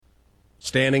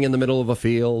standing in the middle of a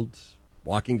field,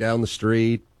 walking down the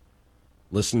street,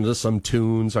 listening to some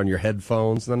tunes on your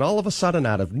headphones, and then all of a sudden,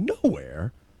 out of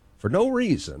nowhere, for no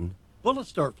reason, bullets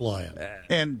start flying.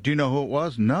 And do you know who it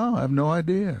was? No, I have no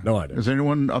idea. No idea. Is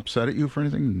anyone upset at you for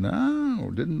anything?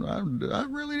 No, didn't. I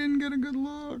really didn't get a good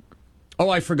look. Oh,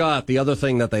 I forgot the other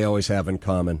thing that they always have in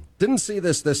common. Didn't see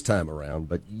this time around,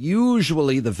 but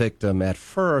usually the victim, at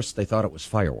first, they thought it was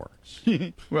fireworks.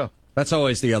 Well, that's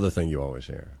always the other thing you always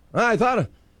hear. I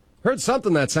heard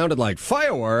something that sounded like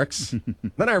fireworks.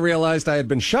 Then I realized I had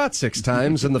been shot 6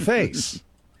 times in the face.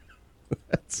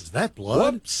 Is that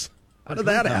blood? Whoops. How did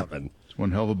that happen? it's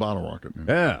one hell of a bottle rocket. Man.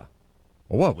 Yeah.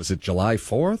 Well, what, was it July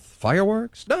 4th?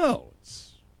 Fireworks? No,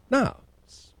 it's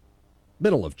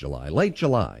middle of July, late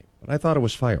July. But I thought it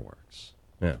was fireworks.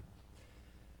 Yeah.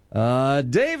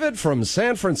 David from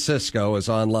San Francisco is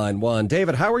on line 1.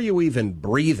 David, how are you even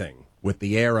breathing with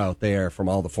the air out there from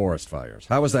all the forest fires?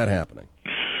 How is that happening?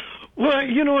 Well,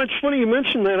 it's funny you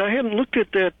mentioned that. I hadn't looked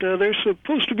at that. There's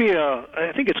supposed to be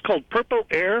I think it's called purple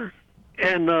air,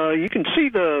 and you can see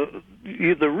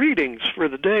the readings for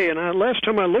the day. And last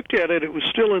time I looked at it, it was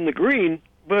still in the green.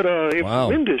 But if the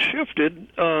wind has shifted,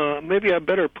 maybe I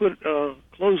better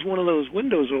close one of those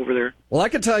windows over there. Well, I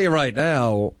can tell you right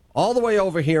now, all the way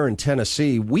over here in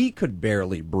Tennessee, we could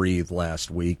barely breathe last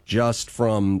week just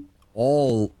from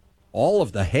all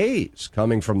of the haze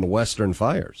coming from the western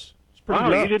fires. Wow,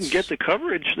 nuts. You didn't get the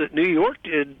coverage that New York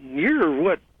did. You're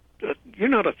what? You're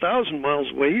not 1,000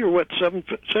 miles away. You're what,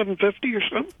 750 or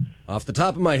something? Off the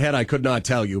top of my head, I could not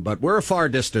tell you, but we're a far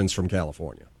distance from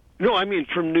California. No, I mean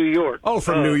from New York. Oh,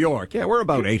 from New York. Yeah, we're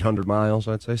about 800 miles,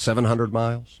 I'd say, 700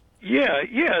 miles. Yeah.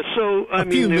 So a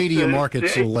few media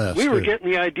markets or less. We were getting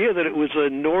the idea that it was a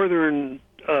northern,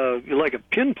 like a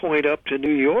pinpoint up to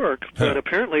New York, but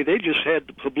apparently they just had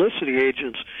the publicity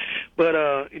agents. But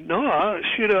no,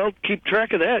 I'll keep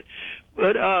track of that.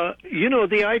 But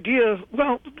the idea.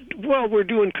 Well, we're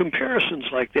doing comparisons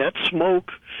like that,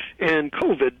 smoke and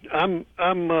COVID. I'm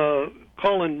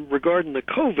calling regarding the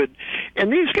COVID,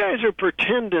 and these guys are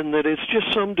pretending that it's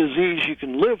just some disease you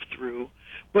can live through.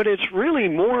 But it's really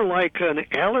more like an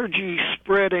allergy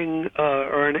spreading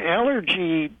or an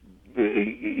allergy.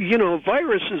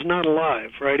 Virus is not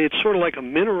alive, right? It's sort of like a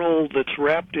mineral that's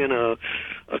wrapped in a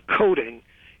coating.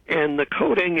 And the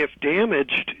coating, if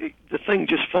damaged, the thing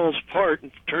just falls apart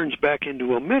and turns back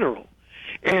into a mineral.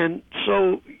 And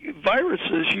so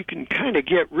viruses you can kind of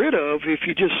get rid of if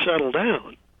you just settle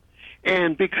down.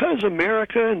 And because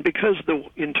America and because the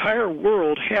entire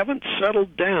world haven't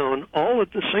settled down all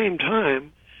at the same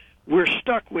time, we're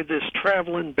stuck with this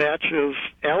traveling batch of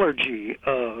allergy,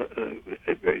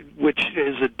 which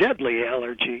is a deadly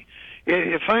allergy.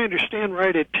 If I understand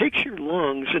right, it takes your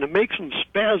lungs and it makes them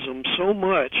spasm so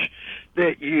much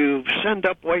that you send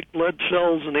up white blood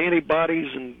cells and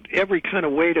antibodies and every kind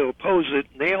of way to oppose it,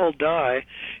 and they all die,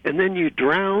 and then you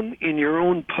drown in your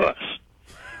own pus.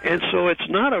 And so it's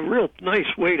not a real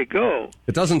nice way to go.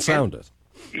 It doesn't sound it.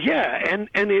 Yeah,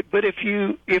 but if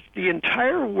the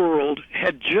entire world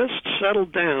had just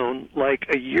settled down like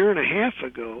a year and a half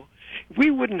ago,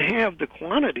 we wouldn't have the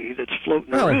quantity that's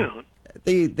floating around.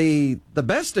 The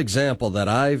best example that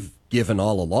I've given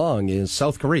all along is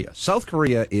South Korea. South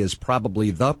Korea is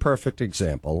probably the perfect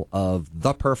example of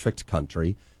the perfect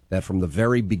country that from the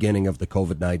very beginning of the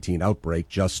COVID-19 outbreak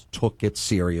just took it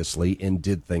seriously and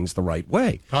did things the right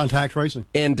way. Contact tracing.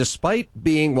 And despite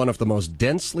being one of the most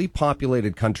densely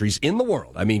populated countries in the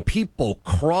world, I mean, people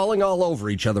crawling all over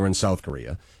each other in South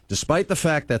Korea, despite the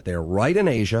fact that they're right in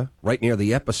Asia, right near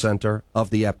the epicenter of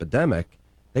the epidemic,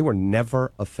 they were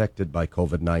never affected by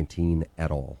COVID-19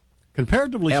 at all.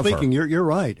 Comparatively speaking, you're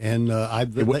right. And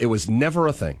it was never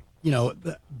a thing.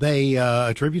 They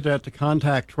attribute that to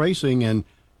contact tracing. And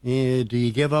do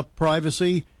you give up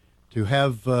privacy to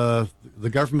have the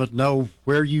government know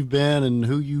where you've been and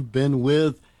who you've been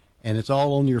with, and it's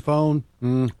all on your phone?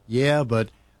 Yeah, but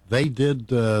they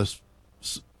did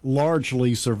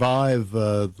largely survive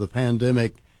the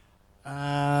pandemic.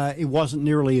 It wasn't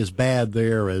nearly as bad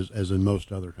there as in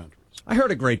most other countries. I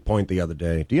heard a great point the other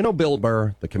day. Do you know Bill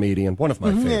Burr, the comedian? One of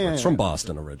my favorites, from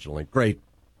Boston originally. Great,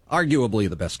 arguably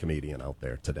the best comedian out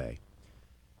there today.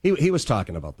 He was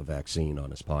talking about the vaccine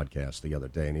on his podcast the other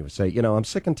day, and he would say, I'm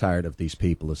sick and tired of these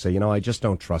people who say, I just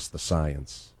don't trust the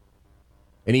science.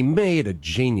 And he made a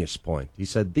genius point. He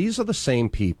said, these are the same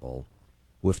people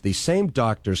who, if these same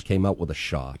doctors came out with a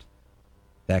shot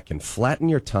that can flatten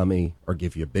your tummy or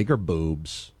give you bigger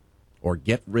boobs or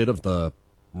get rid of the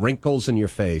wrinkles in your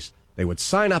face, they would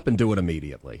sign up and do it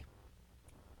immediately.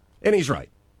 And he's right.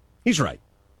 He's right.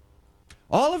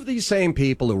 All of these same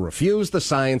people who refuse the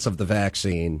science of the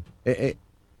vaccine, and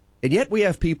yet we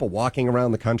have people walking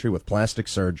around the country with plastic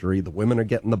surgery. The women are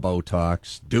getting the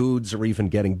Botox. Dudes are even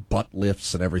getting butt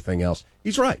lifts and everything else.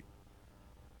 He's right.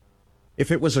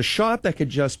 If it was a shot that could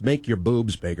just make your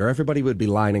boobs bigger, everybody would be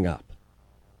lining up.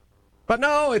 But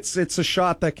no, it's a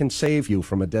shot that can save you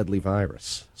from a deadly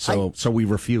virus. So we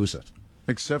refuse it.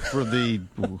 Except for the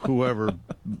whoever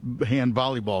hand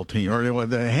volleyball team or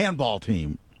the handball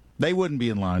team. They wouldn't be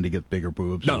in line to get bigger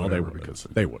boobs. No, they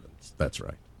wouldn't. They wouldn't. That's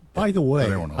right. By the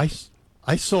way,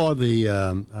 I saw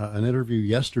an interview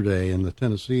yesterday in the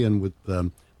Tennessean with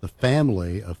the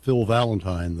family of Phil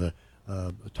Valentine, the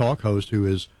talk host, who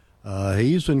is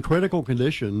he's in critical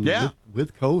condition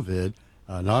with COVID,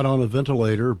 not on a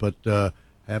ventilator, but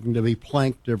having to be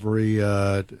planked every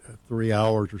 3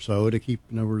 hours or so to keep,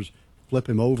 in other words, flip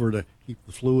him over to keep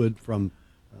the fluid from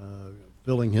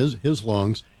filling his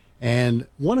lungs. And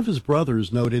one of his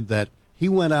brothers noted that he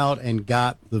went out and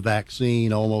got the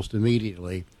vaccine almost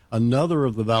immediately. Another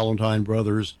of the Valentine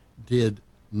brothers did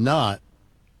not.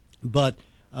 But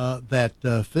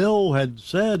that Phil had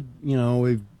said,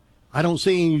 I don't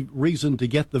see any reason to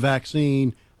get the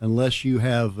vaccine unless you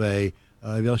have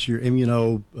unless you're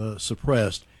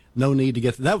immunosuppressed. No need to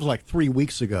get that was like 3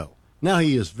 weeks ago. Now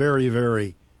he is very,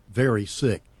 very, very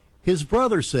sick. His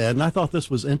brother said, and I thought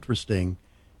this was interesting,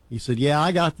 he said, yeah,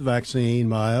 I got the vaccine.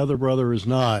 My other brother is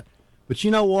not. But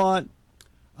you know what?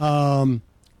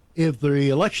 If the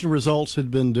election results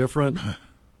had been different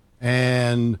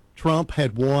and Trump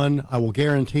had won, I will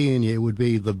guarantee you it would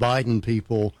be the Biden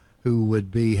people who would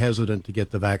be hesitant to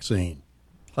get the vaccine.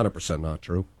 100% not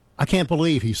true. I can't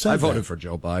believe he said that. I voted for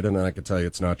Joe Biden, and I can tell you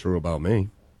it's not true about me.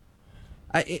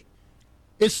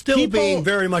 It's still being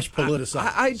very much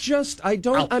politicized.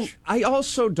 I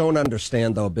also don't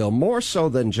understand, though, Bill, more so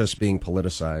than just being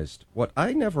politicized. What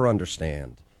I never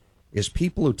understand is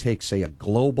people who take, say, a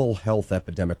global health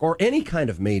epidemic or any kind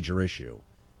of major issue,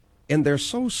 and they're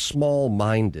so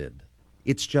small-minded,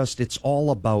 it's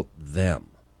all about them.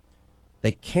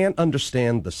 They can't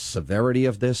understand the severity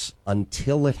of this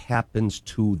until it happens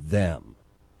to them.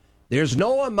 There's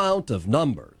no amount of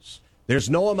numbers. There's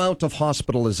no amount of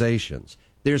hospitalizations.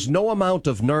 There's no amount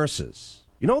of nurses.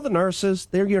 You know the nurses?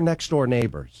 They're your next-door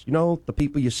neighbors. You know the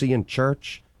people you see in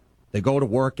church? They go to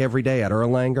work every day at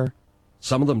Erlanger.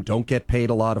 Some of them don't get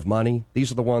paid a lot of money.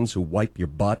 These are the ones who wipe your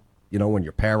butt, when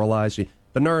you're paralyzed.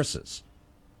 The nurses.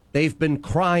 They've been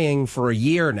crying for a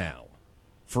year now.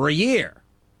 For a year.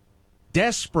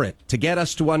 Desperate to get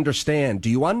us to understand.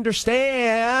 Do you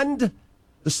understand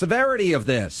the severity of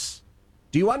this?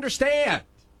 Do you understand?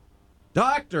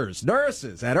 Doctors,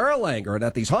 nurses at Erlanger and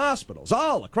at these hospitals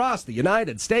all across the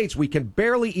United States, we can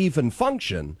barely even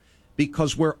function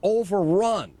because we're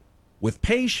overrun with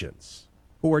patients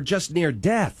who are just near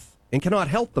death and cannot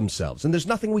help themselves, and there's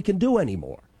nothing we can do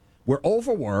anymore. We're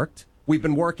overworked. We've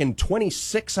been working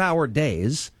 26-hour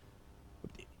days.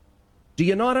 Do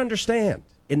you not understand?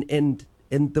 And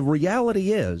the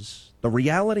reality is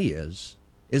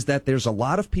that there's a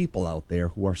lot of people out there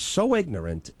who are so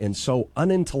ignorant and so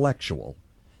unintellectual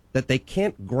that they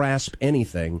can't grasp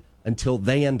anything until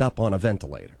they end up on a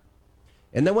ventilator.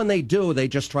 And then when they do, they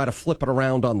just try to flip it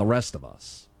around on the rest of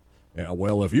us. Yeah,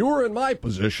 well, if you were in my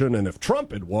position and if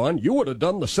Trump had won, you would have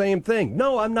done the same thing.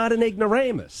 No, I'm not an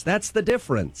ignoramus. That's the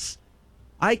difference.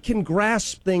 I can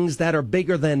grasp things that are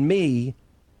bigger than me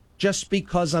just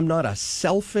because I'm not a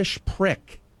selfish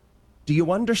prick. Do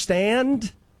you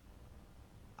understand?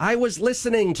 I was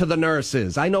listening to the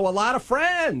nurses. I know a lot of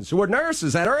friends who are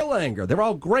nurses at Erlanger. They're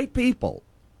all great people.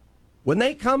 When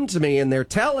they come to me and they're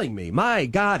telling me, my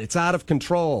God, it's out of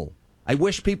control. I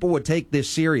wish people would take this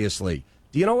seriously.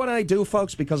 Do you know what I do,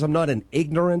 folks? Because I'm not an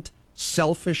ignorant,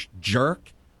 selfish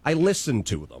jerk. I listen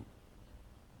to them.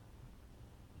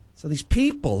 So these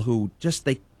people who just,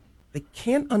 they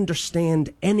can't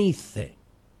understand anything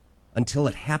until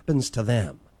it happens to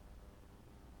them.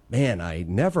 Man, I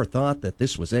never thought that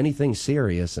this was anything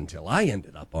serious until I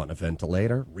ended up on a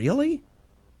ventilator. Really?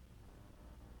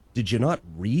 Did you not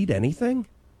read anything?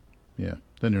 Yeah,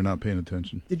 then you're not paying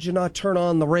attention. Did you not turn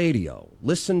on the radio,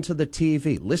 listen to the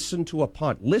TV, listen to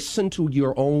listen to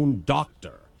your own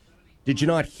doctor? Did you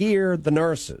not hear the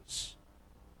nurses?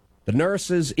 The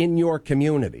nurses in your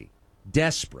community,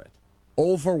 desperate,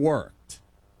 overworked,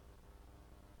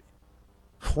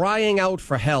 crying out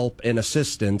for help and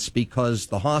assistance because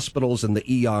the hospitals and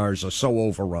the ERs are so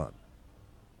overrun.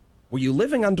 Were you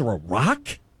living under a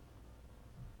rock?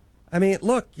 I mean,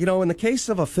 look, in the case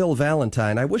of a Phil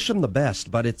Valentine, I wish him the best,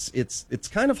 but it's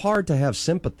kind of hard to have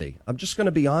sympathy. I'm just going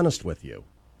to be honest with you.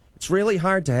 It's really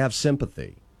hard to have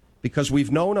sympathy because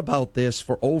we've known about this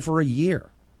for over a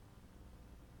year.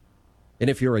 And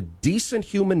if you're a decent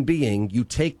human being, you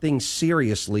take things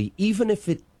seriously, even if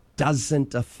it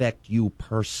doesn't affect you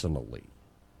personally.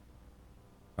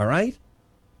 All right?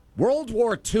 World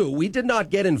War II, we did not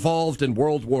get involved in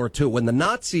World War II. When the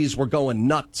Nazis were going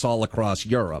nuts all across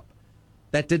Europe,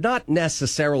 that did not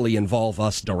necessarily involve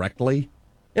us directly.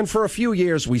 And for a few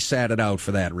years, we sat it out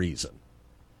for that reason.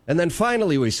 And then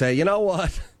finally we say, you know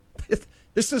what?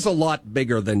 This is a lot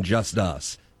bigger than just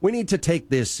us. We need to take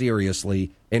this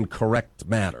seriously and correct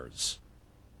matters.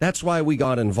 That's why we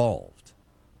got involved.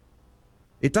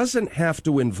 It doesn't have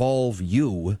to involve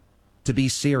you to be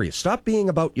serious. Stop being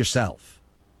about yourself.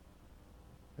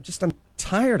 I'm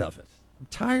tired of it. I'm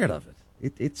tired of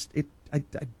it. I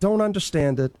don't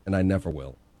understand it, and I never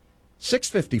will.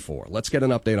 6:54. Let's get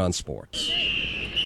an update on sports.